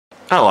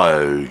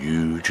Hello,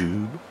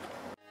 YouTube.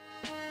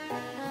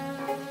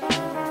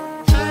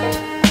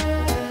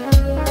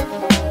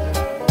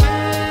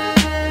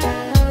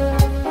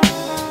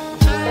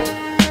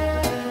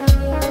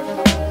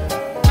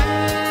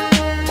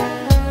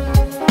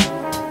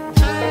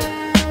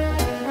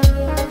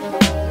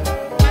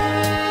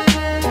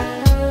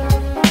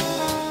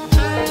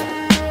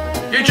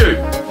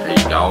 YouTube, how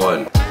you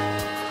going?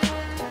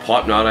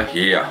 Pipe Nutter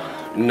here.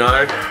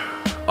 No,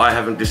 I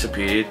haven't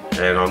disappeared,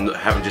 and I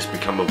haven't just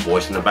become a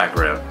voice in the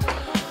background.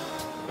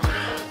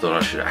 Thought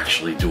I should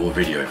actually do a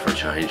video for a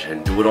change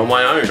and do it on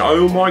my own.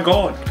 Oh my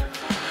god.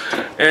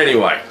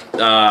 Anyway,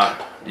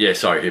 yeah,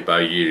 sorry Hippo,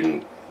 you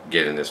didn't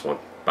get in this one.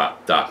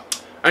 But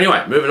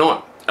anyway, moving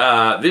on.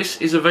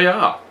 This is a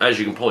VR, as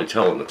you can probably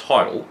tell in the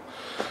title.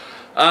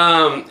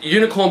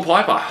 Unicorn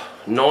Piper,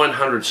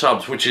 900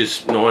 subs, which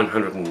is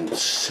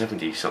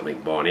 970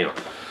 something by now.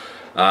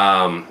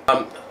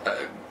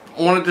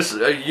 Wanted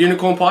to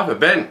Unicorn Piper,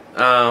 Ben.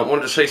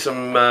 Wanted to see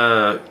some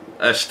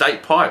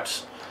estate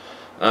pipes.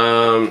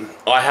 I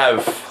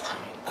have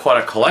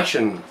quite a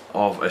collection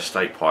of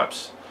estate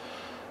pipes,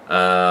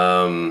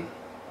 and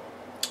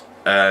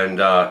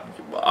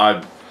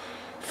I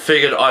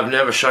figured I've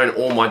never shown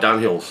all my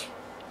Dunhills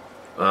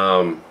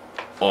on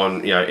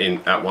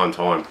at one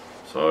time,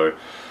 so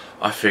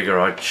I figure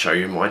I'd show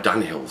you my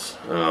Dunhills.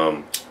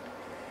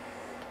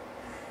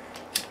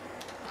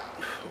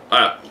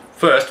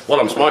 First,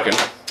 what I'm smoking.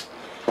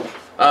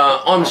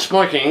 I'm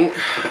smoking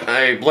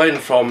a blend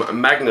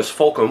from Magnus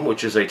Folkum,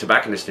 which is a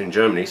tobacconist in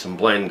Germany, some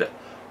blend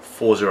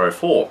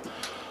 404.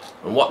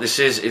 And what this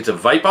is, it's a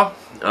vapor,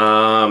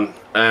 and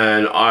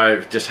I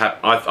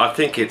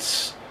think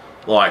it's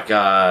like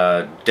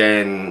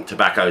Dan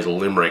Tobacco's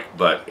Limerick,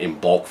 but in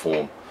bulk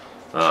form,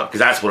 because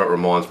that's what it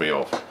reminds me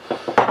of.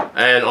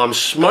 And I'm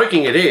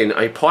smoking it in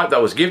a pipe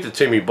that was gifted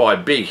to me by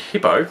Big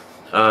Hippo.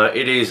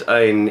 It is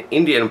an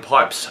Indian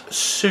Pipes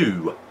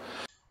Sioux.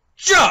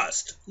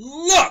 Just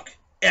look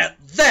at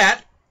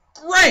that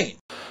grain!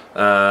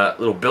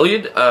 Little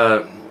billiard.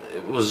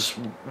 It was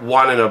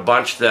one in a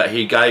bunch that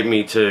he gave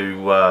me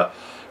to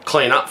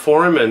clean up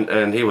for him,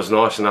 and he was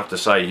nice enough to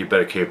say you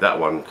better keep that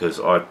one, because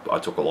I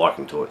took a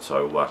liking to it,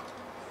 so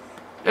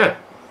yeah.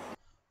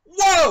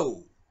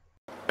 Whoa!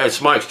 It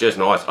smokes just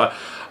nice. I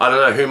don't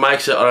know who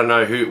makes it, I don't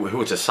know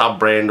who it's a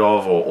sub-brand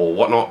of or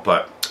whatnot,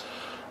 but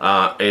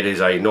it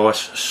is a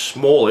nice,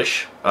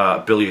 smallish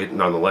billiard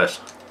nonetheless.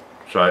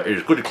 So it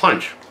is good to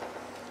clench.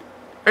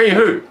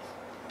 Anywho,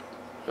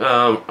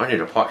 I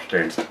need a pipe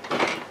stand.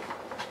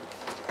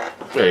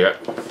 There you go.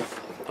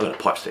 I got a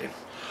pipe stand.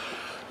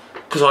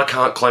 Because I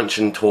can't clench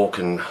and talk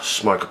and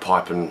smoke a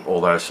pipe and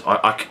all those.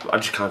 I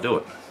just can't do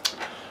it.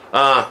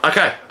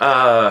 Okay.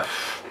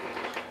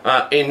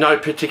 In no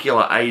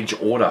particular age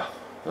order.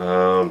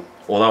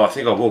 Although I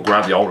think I will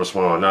grab the oldest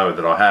one I know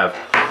that I have.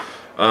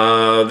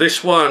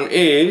 This one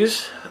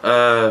is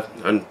a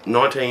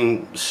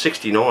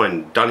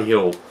 1969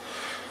 Dunhill.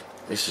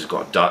 This has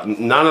got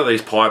none of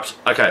these pipes.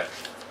 Okay,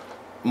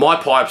 my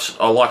pipes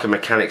are like a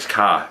mechanic's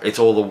car. It's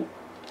always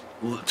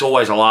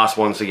the last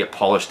ones to get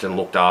polished and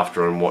looked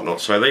after and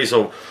whatnot. So these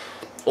have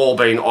all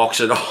been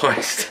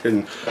oxidized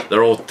and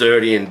they're all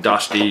dirty and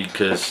dusty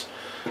because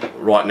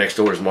right next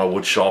door is my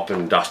wood shop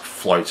and dust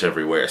floats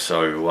everywhere.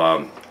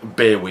 So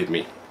bear with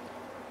me.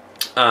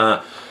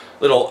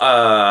 Little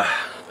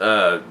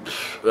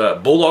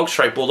bulldog,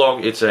 straight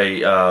bulldog. It's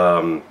a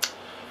oh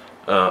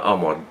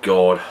my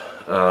god.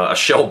 A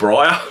shell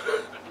briar,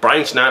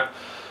 brain snap.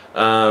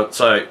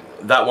 So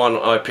that one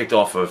I picked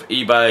off of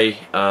eBay.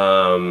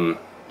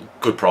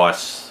 Good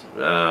price.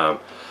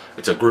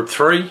 It's a Group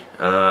 3.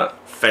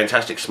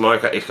 Fantastic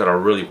smoker. It's got a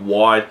really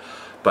wide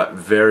but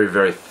very,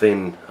 very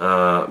thin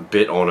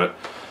bit on it,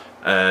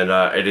 and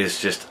it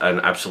is just an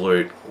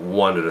absolute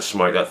wonder to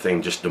smoke. That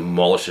thing just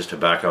demolishes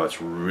tobacco.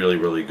 It's really,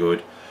 really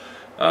good.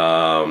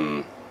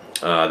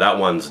 That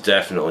one's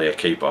definitely a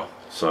keeper.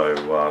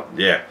 So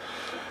yeah.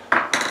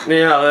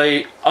 Now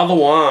the other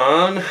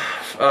one, the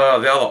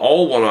other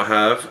old one I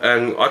have,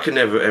 and I can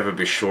never ever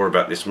be sure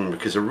about this one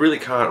because I really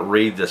can't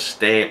read the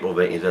stamp or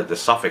the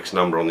suffix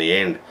number on the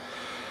end.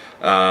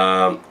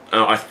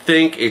 I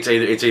think it's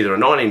either a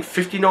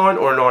 1959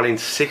 or a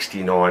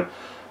 1969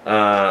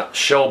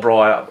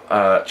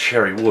 Shellbriar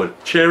cherry wood.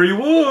 Cherry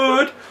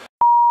wood.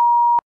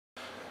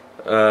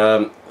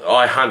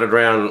 I hunted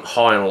around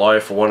high and low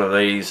for one of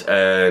these,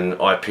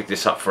 and I picked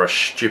this up for a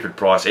stupid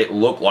price. It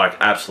looked like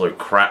absolute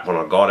crap when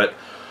I got it.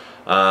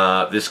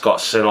 This got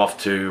sent off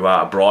to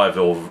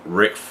Briarville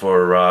Rick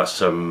for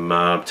some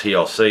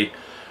TLC.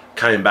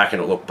 Came back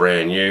and it looked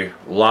brand new.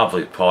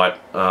 Lovely pipe.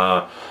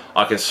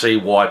 I can see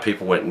why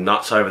people went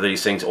nuts over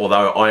these things,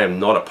 although I am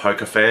not a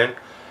poker fan,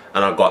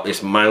 and I got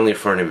this mainly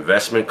for an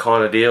investment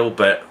kind of deal,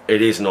 but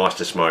it is nice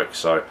to smoke.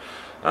 So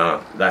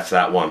that's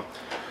that one.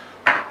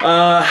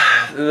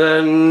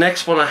 The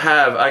next one I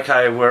have,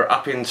 okay, we're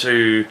up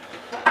into,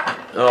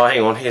 oh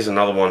hang on, here's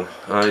another one.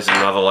 Here's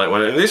another late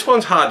one, and this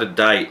one's hard to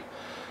date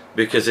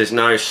because there's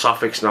no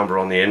suffix number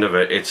on the end of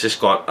it. It's just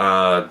got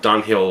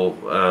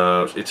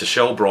Dunhill, it's a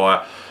shell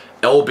briar,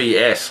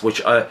 LBS,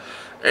 which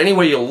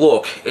anywhere you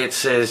look, it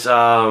says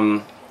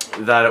that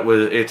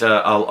it's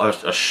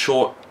a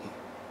short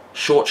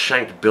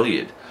shanked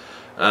billiard.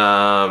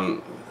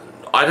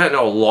 I don't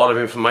know a lot of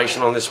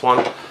information on this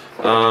one.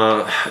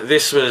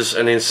 This was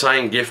an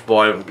insane gift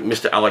by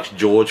Mr. Alex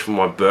George for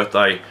my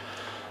birthday.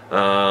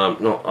 I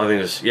think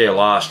it was, yeah,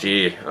 last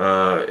year.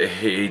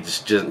 He's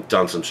just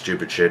done some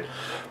stupid shit,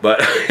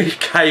 but he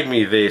gave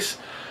me this.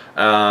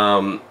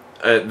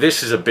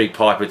 This is a big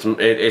pipe.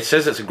 It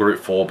says it's a Group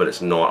 4, but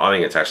it's not. I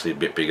think it's actually a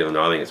bit bigger than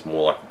that. I think it's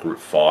more like a Group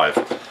 5.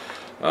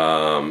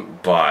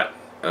 But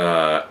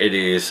it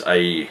is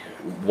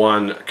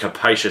one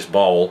capacious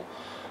bowl,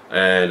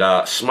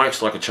 and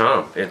smokes like a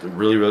charm. It's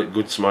really, really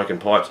good smoking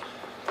pipes.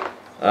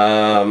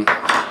 My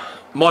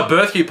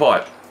birthday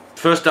pipe,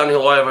 first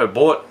Dunhill I ever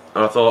bought,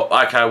 and I thought,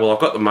 okay, well, I've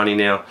got the money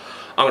now.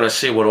 I'm going to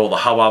see what all the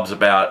hubbub's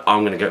about.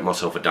 I'm going to get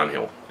myself a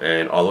Dunhill,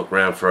 and I looked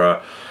around for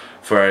a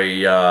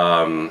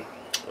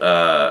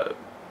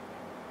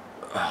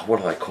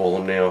what do they call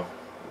them now?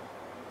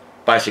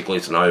 Basically,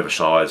 it's an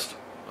oversized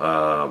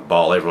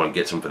bowl. Everyone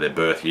gets them for their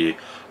birth year.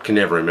 Can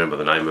never remember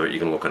the name of it. You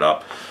can look it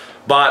up.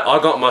 But I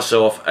got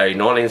myself a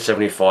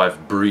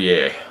 1975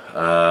 Bruyere.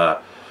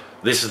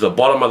 This is the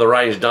bottom of the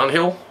range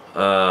Dunhill.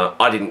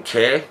 I didn't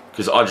care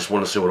because I just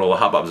want to see what all the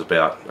hubbub's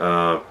about.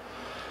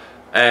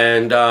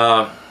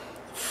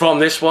 From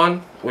this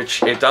one,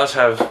 which it does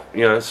have,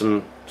 you know,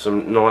 some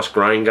nice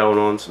grain going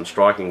on, some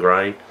striking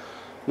grain.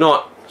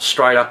 Not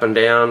straight up and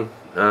down,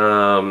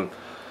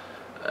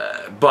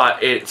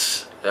 but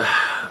it's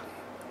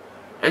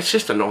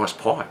just a nice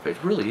pipe. It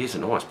really is a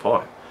nice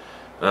pipe.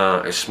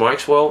 It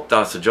smokes well,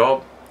 does the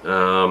job.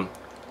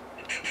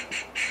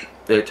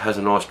 It has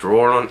a nice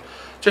draw on it.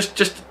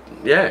 Just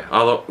yeah.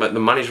 I look, the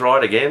money's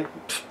right again.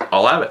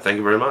 I'll have it. Thank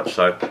you very much.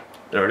 So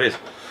there it is.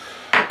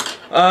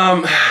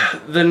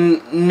 The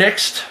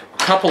next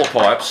couple of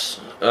pipes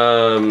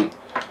I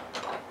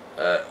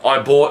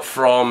bought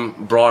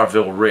from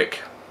Briarville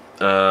Rick.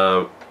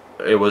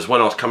 It was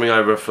when I was coming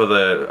over for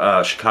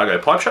the Chicago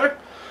Pipe Show,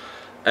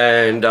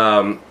 and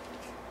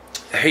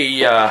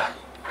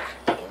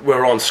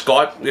we're on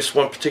Skype this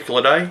one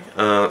particular day.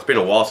 It's been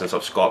a while since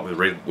I've Skyped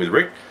with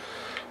Rick,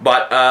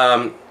 but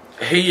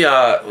he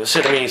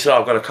said to me, he said,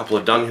 I've got a couple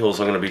of Dunhills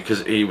I'm going to be,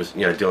 because he was,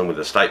 you know, dealing with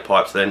estate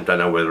pipes then, don't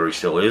know whether he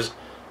still is,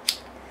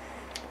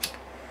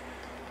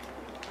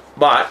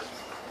 but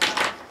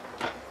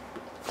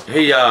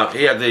he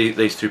had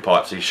these two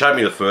pipes. He showed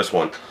me the first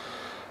one,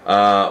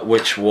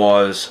 which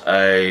was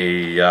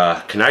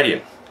a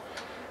Canadian.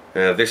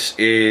 Now this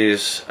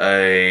is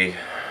a,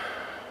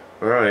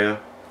 where are you?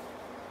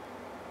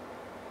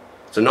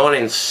 It's a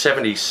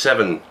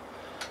 1977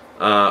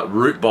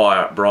 Root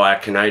Briar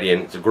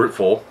Canadian. It's a Group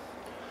 4.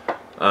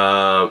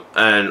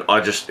 And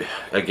I just,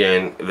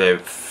 again, they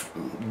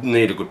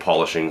need a good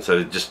polishing,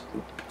 so just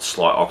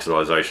slight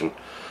oxidization.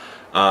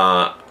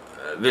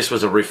 This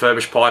was a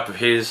refurbished pipe of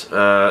his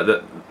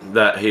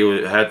that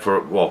he had for,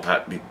 well,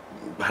 had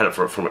it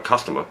from a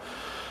customer,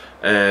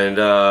 and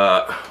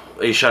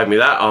he showed me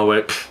that. I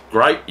went,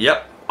 great,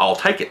 yep, I'll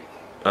take it.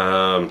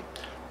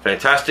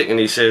 Fantastic. And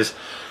he says,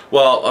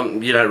 well,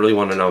 you don't really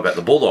want to know about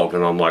the Bulldog,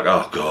 and I'm like,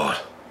 oh god,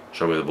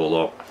 show me the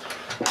Bulldog.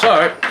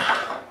 So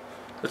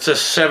it's a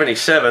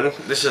 77.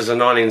 This is a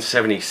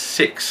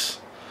 1976.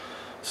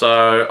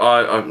 So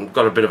I've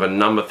got a bit of a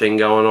number thing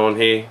going on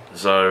here.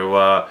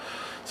 So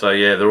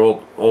yeah, they're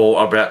all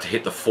about to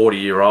hit the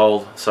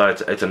 40-year-old. So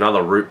it's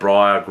another Root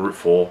Briar Group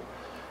 4.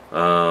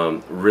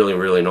 Really,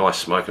 really nice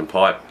smoking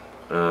pipe.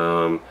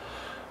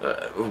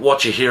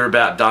 What you hear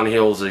about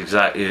Dunhills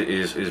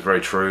is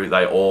very true.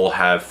 They all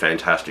have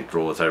fantastic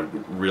draws. They're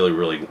really,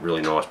 really,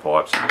 really nice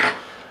pipes.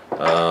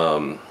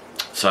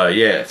 So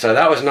yeah, so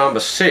that was number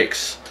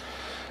 6.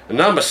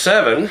 Number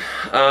 7,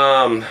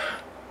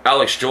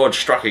 Alex George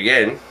struck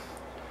again,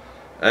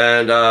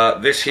 and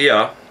this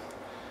here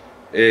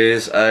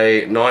is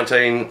a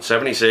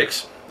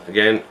 1976.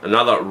 Again,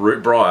 another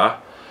Root Briar.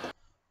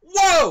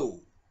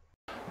 Whoa!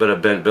 But a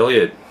bent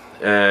billiard.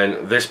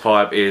 And this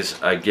pipe is,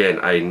 again,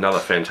 another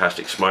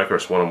fantastic smoker.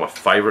 It's one of my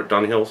favourite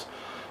Dunhills.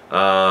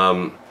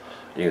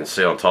 You can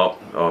see on top,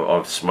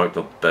 I've smoked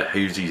the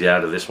hoozies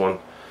out of this one.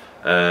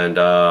 And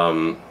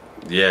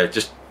yeah,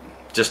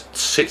 just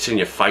sits in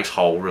your face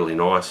hole really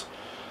nice.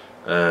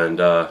 And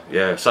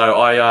yeah,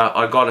 so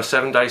I got a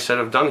 7-day set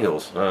of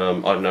Dunhills.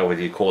 I don't know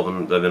whether you call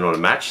them, they're not a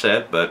match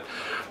set, but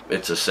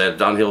it's a set of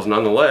Dunhills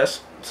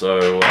nonetheless.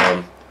 So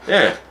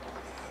yeah,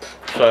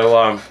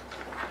 so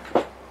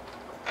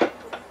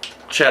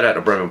shout out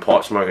to Bremen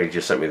Pipe Smoker. He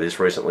just sent me this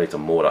recently. It's a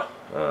mortar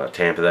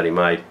tamper that he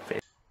made.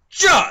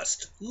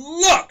 Just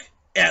look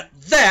at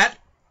that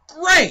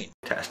grain.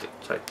 Fantastic.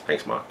 So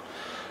thanks, Mark.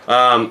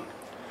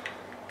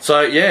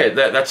 So yeah,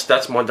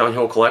 that's my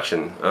Dunhill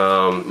collection.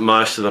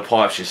 Most of the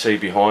pipes you see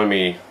behind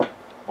me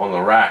on the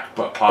rack,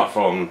 but apart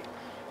from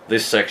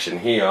this section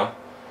here,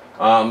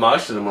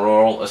 most of them are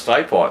all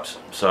estate pipes.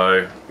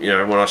 So, you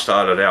know, when I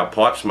started out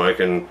pipe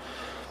smoking,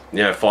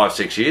 you know,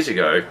 5-6 years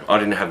ago, I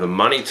didn't have the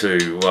money to,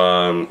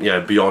 you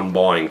know, beyond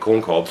buying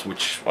corn cobs,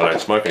 which I don't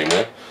smoke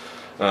anymore.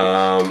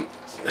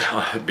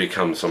 I've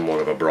become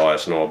somewhat of a briar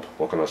snob,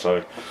 what can I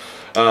say?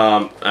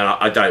 And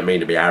I don't mean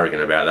to be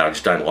arrogant about that, I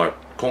just don't like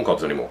corn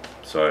cobs anymore.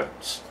 So,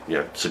 it's, you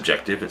know,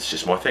 subjective, it's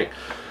just my thing.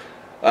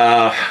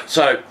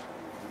 So,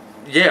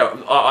 yeah,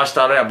 I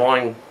started out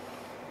buying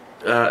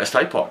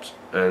estate pipes,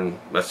 and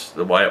that's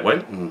the way it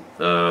went. And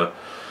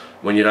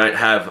when you don't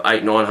have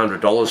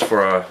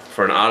 $800–900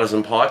 for an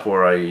artisan pipe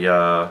or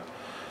a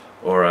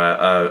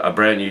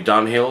brand new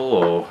Dunhill,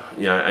 or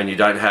you know, and you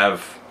don't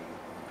have,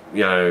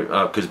 you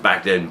know, because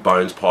back then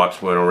Bones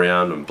pipes weren't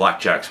around and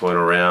Blackjacks weren't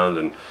around,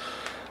 and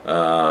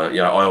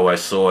you know, I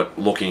always thought,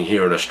 looking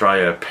here in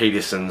Australia,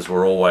 Petersons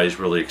were always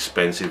really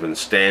expensive and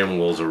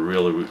Stanwells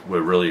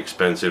were really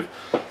expensive.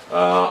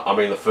 I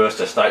mean, the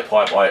first estate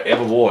pipe I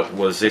ever bought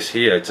was this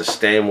here. It's a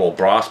Stanwell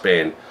brass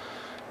band.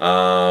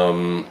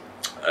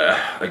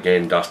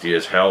 Again, dusty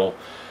as hell.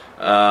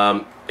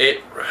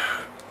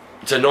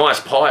 It's a nice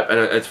pipe and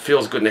it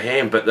feels good in the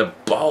hand, but the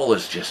bowl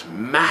is just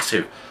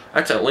massive.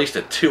 That's at least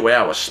a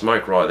 2-hour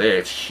smoke right there.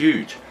 It's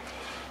huge.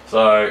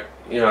 So,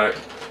 you know,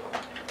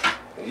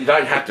 you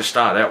don't have to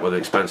start out with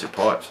expensive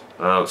pipes.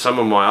 Some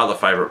of my other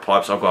favourite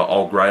pipes, I've got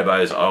old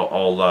Greybows,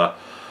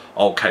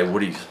 old K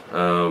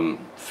Woodies,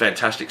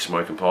 fantastic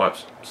smoking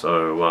pipes.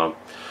 So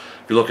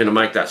if you're looking to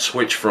make that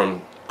switch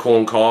from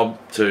corn cob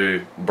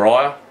to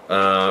briar,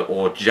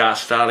 or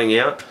just starting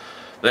out,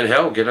 then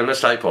hell, get an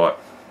estate pipe.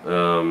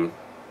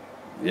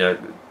 Yeah,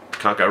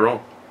 can't go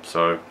wrong.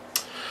 So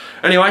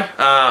anyway,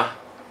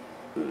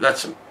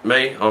 that's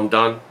me, I'm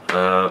done.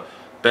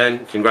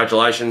 Ben,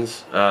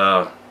 congratulations.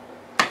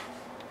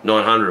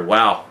 900,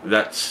 wow,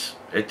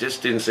 it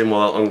just didn't seem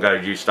well long ago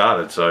you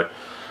started, so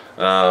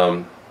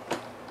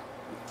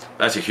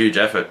that's a huge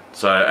effort.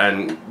 So,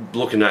 and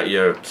looking at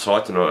your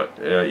site tonight,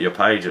 your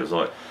page, it was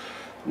like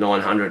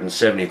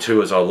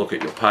 972 as I look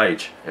at your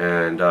page,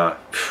 and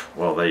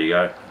well, there you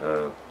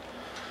go.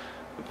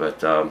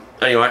 But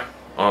anyway,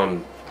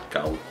 I'm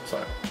going,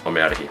 so I'm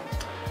out of here.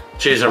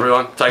 Cheers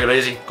everyone, take it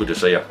easy, good to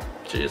see you.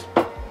 Cheers.